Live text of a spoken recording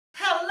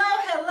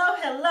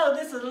Hello,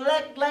 this is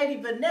Elect Lady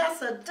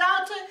Vanessa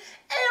Dalton,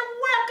 and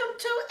welcome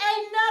to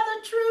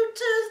another True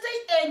Tuesday.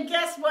 And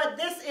guess what?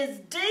 This is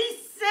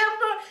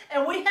December,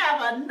 and we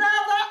have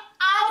another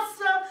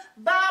awesome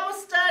Bible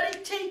study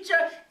teacher.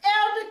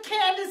 Elder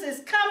Candice is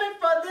coming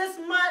for this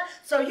month,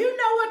 so you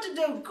know what to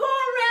do. Go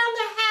around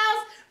the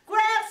house,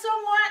 grab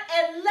someone,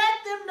 and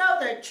let them know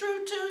that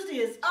True Tuesday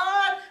is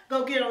on.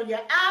 Go get on your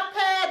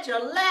iPad, your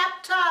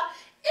laptop,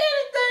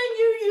 anything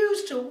you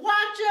use to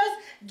watch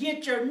us.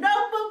 Get your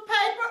notebook,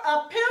 paper,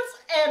 a pencil,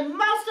 and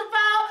most of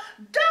all,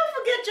 don't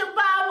forget your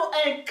Bible,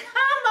 and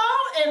come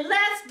on and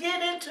let's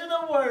get into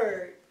the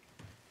Word.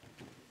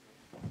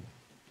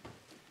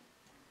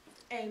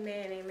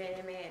 Amen, amen,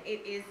 amen.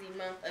 It is the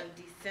month of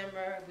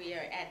December. We are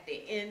at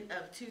the end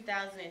of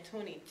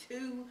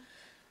 2022.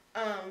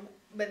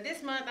 But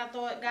this month I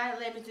thought God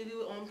led me to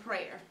do it on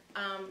prayer.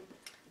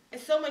 And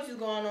so much is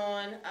going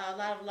on. A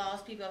lot of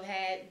lost people have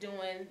had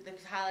during the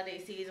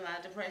holiday season, a lot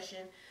of depression.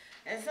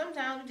 And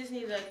sometimes we just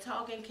need to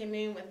talk and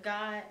commune with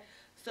God.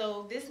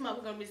 So this month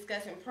we're going to be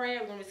discussing prayer.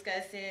 We're going to be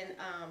discussing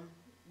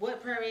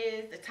what prayer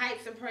is, the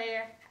types of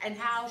prayer, and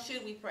how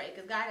should we pray.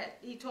 Because God,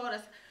 He taught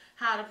us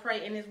how to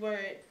pray in His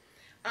Word.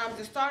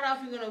 To start off,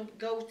 we're going to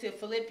go to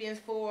Philippians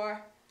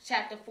 4,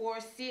 chapter 4,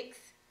 6,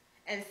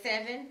 and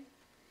 7.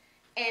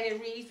 And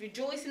it reads,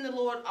 "Rejoice in the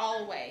Lord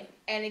always.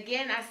 And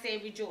again I say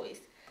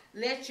rejoice.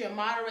 Let your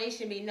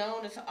moderation be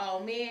known unto all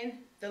men.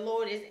 The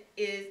Lord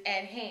is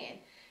at hand.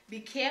 Be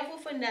careful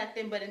for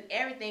nothing, but in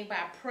everything by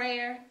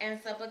prayer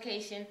and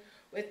supplication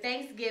with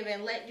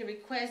thanksgiving let your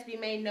requests be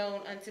made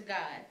known unto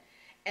God.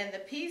 And the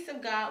peace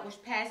of God,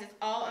 which passes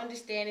all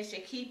understanding,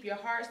 shall keep your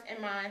hearts and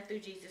minds through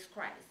Jesus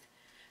Christ."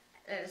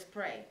 Let us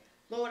pray.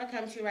 Lord, I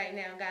come to you right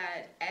now,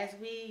 God, as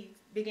we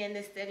begin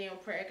this study on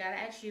prayer. God,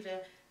 I ask you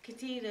to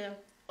continue to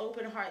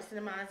open the hearts and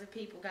the minds of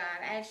people, God.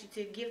 I ask you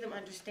to give them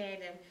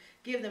understanding,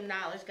 give them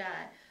knowledge,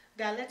 God.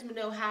 God, let them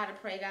know how to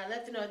pray, God.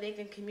 Let them know they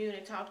can commune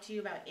and talk to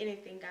you about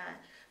anything, God.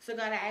 So,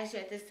 God, I ask you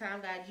at this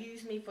time, God,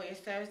 use me for your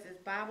service, this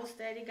Bible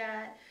study,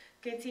 God.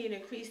 Continue to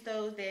increase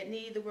those that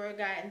need the word,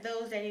 God, and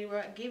those that need the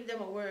word, give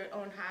them a word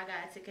on how,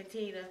 God, to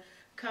continue to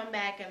come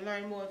back and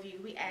learn more of you.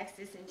 We ask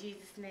this in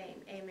Jesus'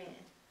 name. Amen.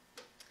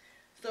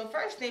 So,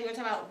 first thing, we're going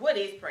to talk about what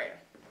is prayer.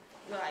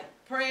 Like,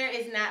 prayer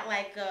is not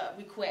like a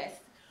request.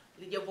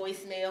 Your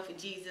voicemail for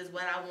Jesus,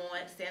 what I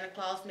want, Santa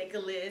Claus, make a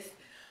list.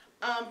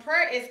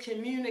 Prayer is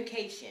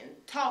communication,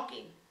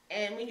 talking.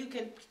 And when you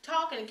can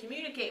talk and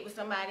communicate with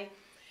somebody,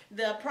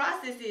 the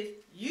process is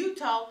you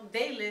talk,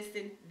 they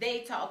listen,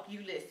 they talk,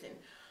 you listen.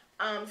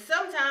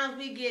 Sometimes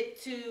we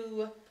get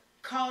too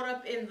caught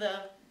up in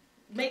the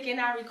making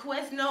our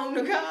requests known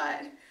to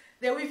God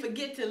that we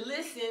forget to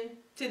listen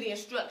to the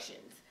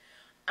instructions.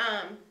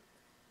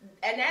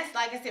 And that's,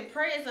 like I said,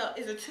 prayer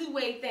is a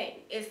two-way thing.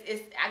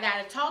 I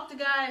got to talk to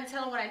God and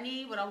tell Him what I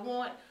need, what I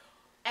want.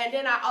 And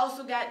then I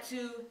also got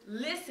to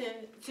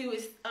listen to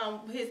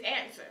His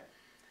answer.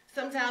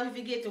 Sometimes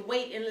we forget to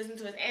wait and listen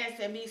to His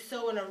answer and be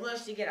so in a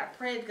rush to get our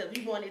prayers because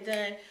we want it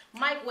done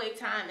microwave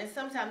time. And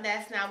sometimes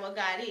that's not what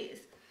God is.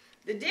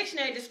 The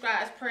dictionary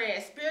describes prayer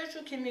as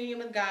spiritual communion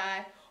with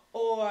God,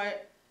 or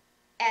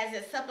as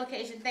a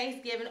supplication,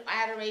 thanksgiving,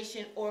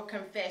 adoration, or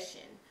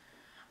confession.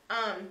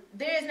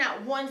 There is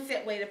not one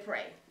set way to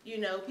pray. You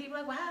know, people are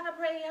like, well, how do I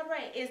pray? How do I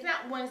pray? It's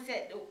not one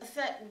set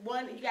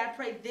one. You got to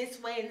pray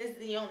this way, and this is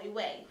the only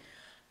way.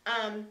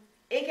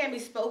 It can be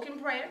spoken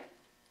prayer.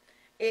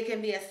 It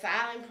can be a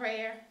silent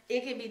prayer.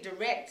 It can be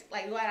direct,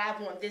 like, God,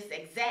 I want this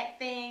exact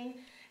thing,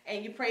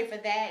 and you pray for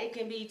that. It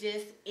can be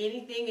just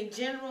anything in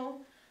general.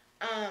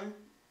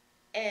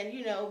 And,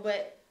 you know,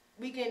 but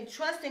we can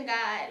trust in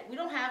God. We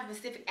don't have a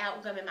specific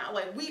outcome in mind.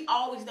 Like, we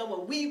always know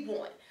what we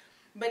want.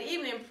 But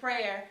even in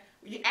prayer,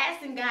 you're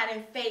asking God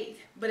in faith,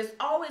 but it's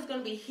always going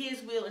to be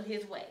His will and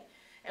His way.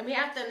 And we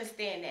have to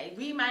understand that.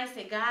 We might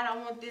say, God, I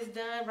want this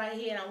done right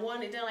here, and I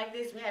want it done like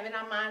this. We have in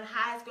our mind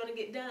how it's going to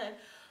get done.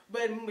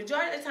 But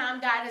majority of the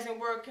time, God doesn't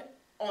work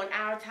on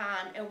our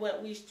time and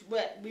what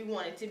we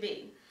want it to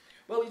be.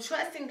 But we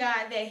trust in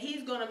God that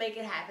He's going to make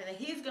it happen, and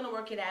He's going to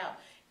work it out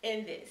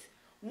in this.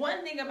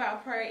 One thing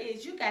about prayer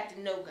is you got to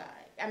know God.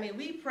 I mean,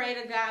 we pray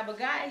to God, but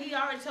God, He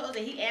already told us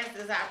that He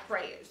answers our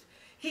prayers.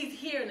 He's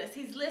hearing us.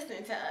 He's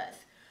listening to us.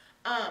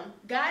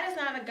 God is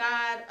not a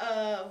God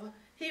of,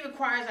 He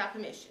requires our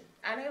permission.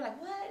 I know, like,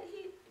 what?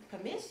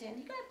 Permission?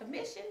 He got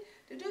permission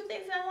to do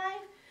things in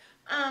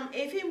life?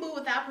 If He moved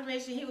without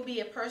permission, He would be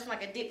a person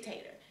like a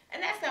dictator.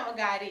 And that's not what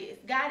God is.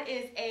 God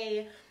is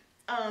a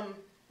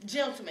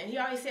gentleman. He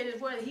already said in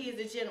His word that He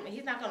is a gentleman.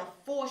 He's not going to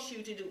force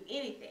you to do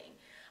anything.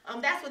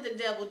 That's what the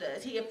devil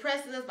does. He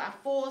oppresses us by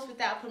force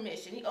without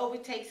permission. He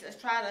overtakes us,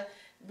 try to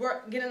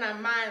get in our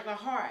mind, our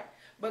heart.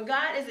 But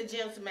God is a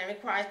gentleman,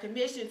 requires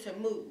permission to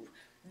move.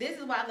 This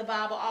is why the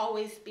Bible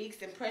always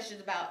speaks and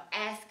pressures about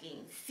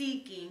asking,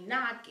 seeking,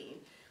 knocking.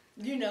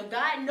 You know,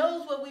 God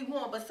knows what we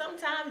want, but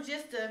sometimes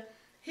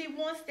He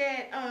wants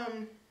that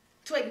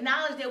to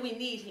acknowledge that we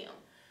need Him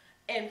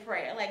in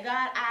prayer. Like,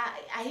 God,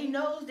 He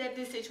knows that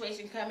this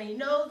situation coming. He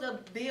knows the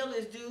bill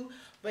is due,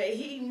 but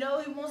He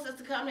knows He wants us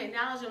to come and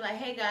acknowledge Him. Like,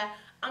 hey, God,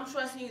 I'm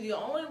trusting you. The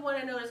only one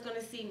I know that's going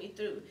to see me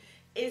through.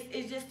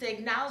 It's just the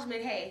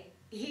acknowledgement, hey,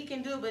 he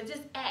can do it, but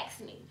just ask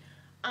me.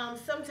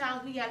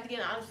 Sometimes we have to get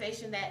an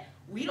understanding that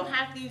we don't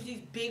have to use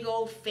these big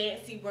old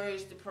fancy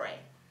words to pray.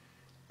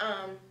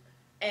 And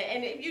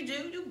if you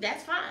do,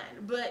 that's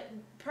fine. But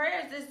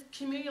prayer is this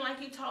communion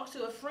like you talk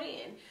to a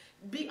friend.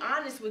 Be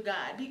honest with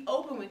God. Be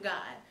open with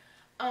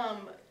God.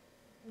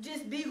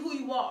 Just be who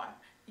you are.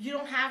 You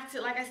don't have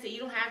to, like I said, you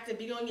don't have to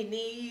be on your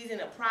knees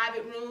in a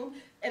private room,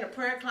 in a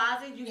prayer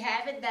closet. You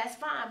have it, that's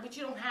fine, but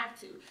you don't have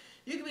to.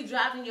 You can be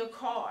driving your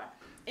car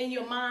in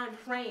your mind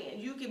praying.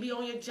 You can be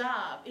on your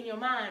job in your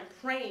mind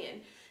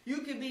praying. You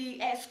could be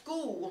at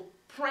school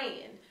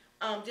praying.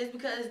 Just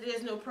because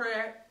there's no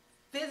prayer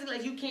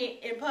physically, you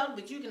can't in public,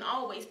 but you can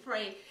always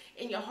pray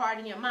in your heart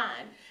and your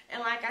mind.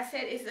 And like I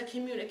said, it's a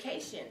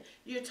communication.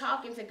 You're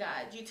talking to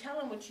God. You tell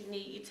him what you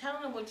need. You tell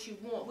him what you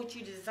want, what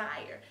you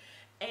desire,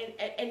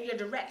 and your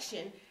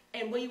direction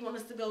and where you want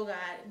us to go, God.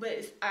 But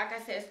it's, like I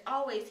said, it's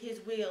always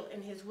his will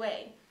and his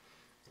way.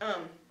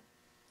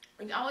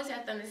 You always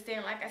have to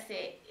understand, like I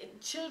said,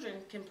 children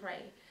can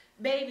pray.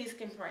 Babies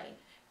can pray.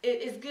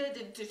 It's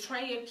good to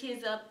train your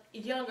kids up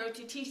younger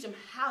to teach them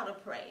how to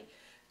pray.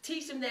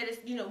 Teach them that it's,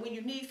 when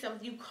you need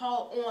something, you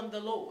call on the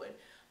Lord.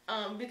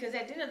 Because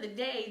at the end of the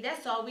day,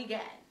 that's all we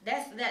got.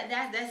 That's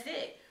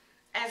it.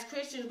 As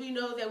Christians, we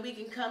know that we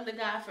can come to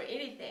God for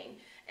anything.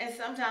 And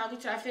sometimes we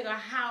try to figure out,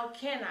 how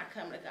can I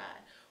come to God?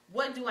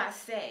 What do I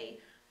say?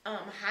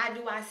 How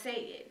do I say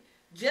it?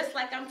 Just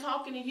like I'm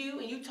talking to you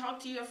and you talk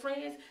to your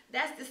friends,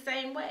 that's the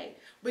same way.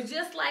 But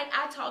just like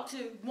I talk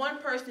to one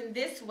person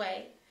this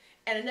way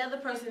and another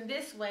person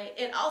this way,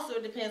 it also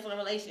depends on the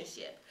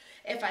relationship.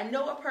 If I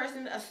know a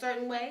person a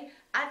certain way,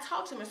 I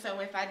talk to them a certain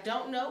way. If I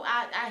don't know,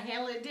 I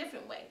handle it a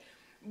different way.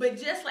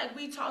 But just like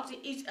we talk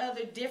to each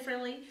other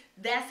differently,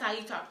 that's how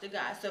you talk to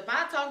God. So if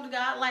I talk to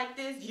God like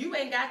this, you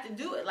ain't got to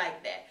do it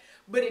like that.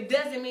 But it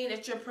doesn't mean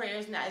that your prayer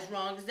is not as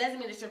wrong. It doesn't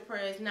mean that your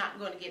prayer is not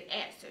going to get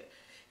answered.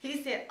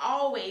 He said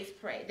always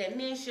pray, that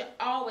men should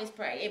always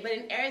pray, but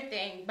in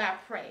everything by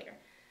prayer.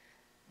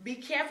 Be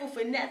careful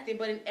for nothing,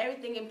 but in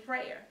everything in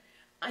prayer.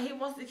 He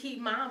wants to keep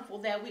mindful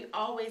that we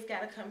always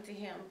got to come to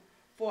him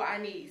for our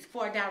needs,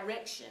 for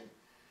direction.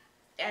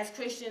 As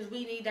Christians,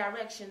 we need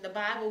direction. The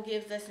Bible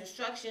gives us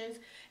instructions,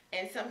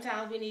 and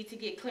sometimes we need to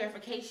get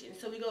clarification.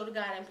 So we go to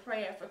God in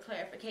prayer for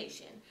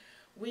clarification.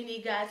 We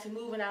need God to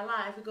move in our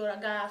life. We go to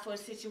God for a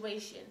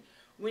situation.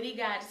 We need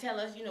God to tell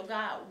us,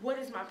 God, what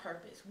is my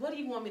purpose? What do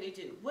you want me to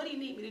do? What do you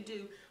need me to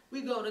do?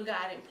 We go to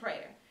God in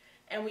prayer.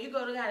 And when you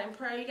go to God in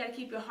prayer, you got to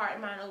keep your heart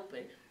and mind open.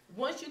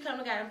 Once you come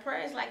to God in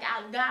prayer, it's like,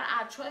 God,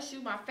 I trust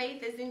you. My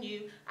faith is in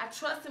you. I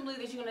trust and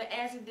believe that you're going to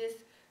answer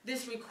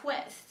this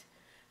request.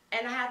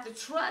 And I have to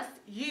trust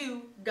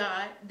you,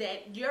 God,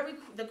 that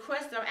the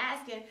question I'm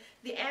asking,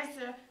 the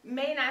answer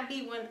may not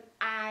be when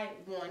I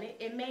want it.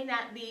 It may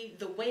not be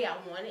the way I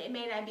want it. It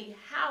may not be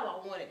how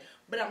I want it.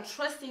 But I'm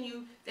trusting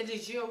you that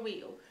it's your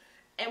will.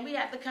 And we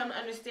have to come to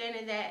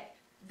understanding that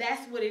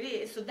that's what it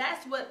is. So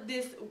that's what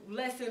this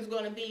lesson is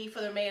going to be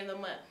for the remainder of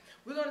the month.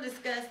 We're going to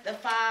discuss the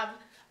 5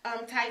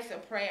 types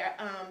of prayer.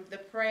 The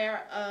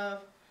prayer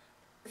of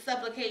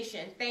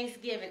supplication,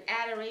 thanksgiving,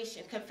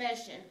 adoration,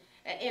 confession,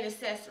 and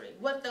intercessory.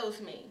 What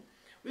those mean.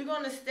 We're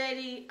going to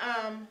study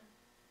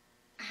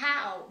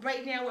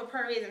break down what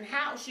prayer is and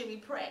how should we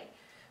pray.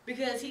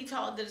 Because he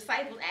taught the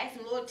disciples, asked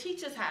him, Lord,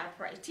 teach us how to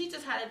pray. Teach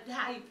us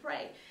how you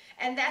pray.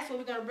 And that's what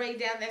we're going to break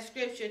down that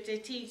scripture to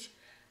teach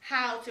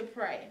how to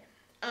pray.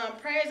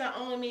 Prayer is our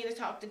only means to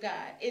talk to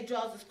God. It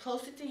draws us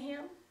closer to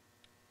him.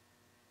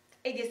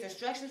 It gets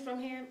instructions from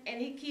him. And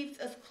he keeps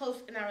us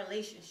close in our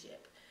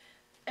relationship.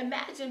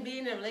 Imagine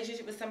being in a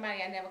relationship with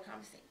somebody I never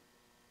conversate.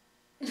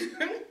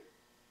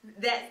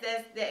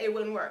 that it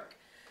wouldn't work.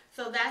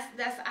 So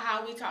that's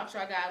how we talk to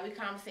our God. We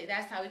conversate.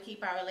 That's how we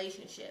keep our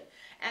relationship.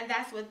 And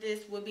that's what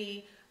this will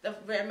be the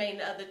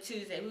remainder of the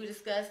Tuesday. We will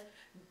discuss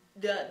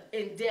the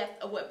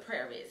in-depth of what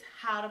prayer is,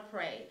 how to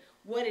pray,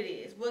 what it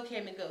is, what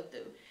can we go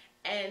through.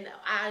 And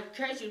I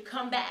encourage you to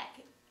come back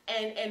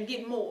and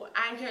get more.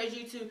 I encourage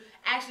you to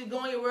actually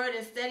go in your word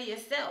and study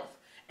yourself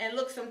and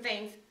look some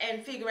things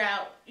and figure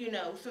out,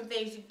 some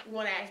things you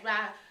want to ask.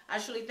 But I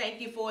truly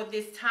thank you for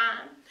this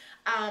time.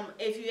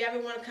 If you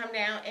ever want to come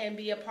down and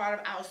be a part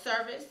of our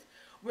service,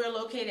 we're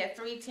located at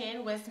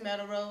 310 West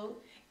Meadow Road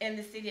in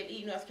the city of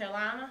Eaton, North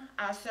Carolina.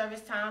 Our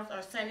service times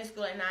are Sunday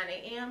school at 9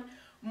 a.m.,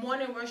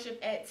 morning worship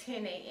at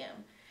 10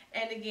 a.m.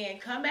 And again,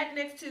 come back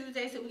next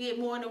Tuesday so we get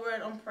more in the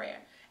word on prayer.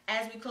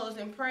 As we close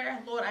in prayer,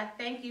 Lord, I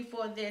thank you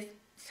for this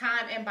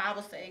time in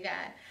Bible study,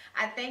 God.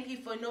 I thank you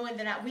for knowing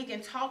that we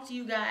can talk to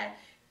you, God,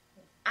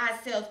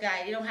 ourselves,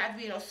 God. You don't have to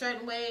be in a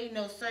certain way,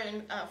 no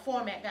certain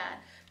format, God.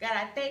 God,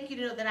 I thank you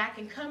to know that I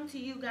can come to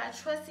you, God,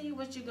 trusting you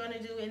what you're going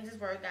to do in this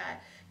word, God.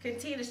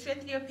 Continue to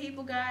strengthen your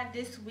people, God,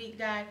 this week,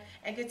 God,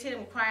 and continue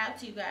to cry out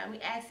to you, God. And we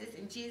ask this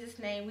in Jesus'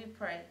 name we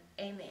pray.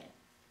 Amen.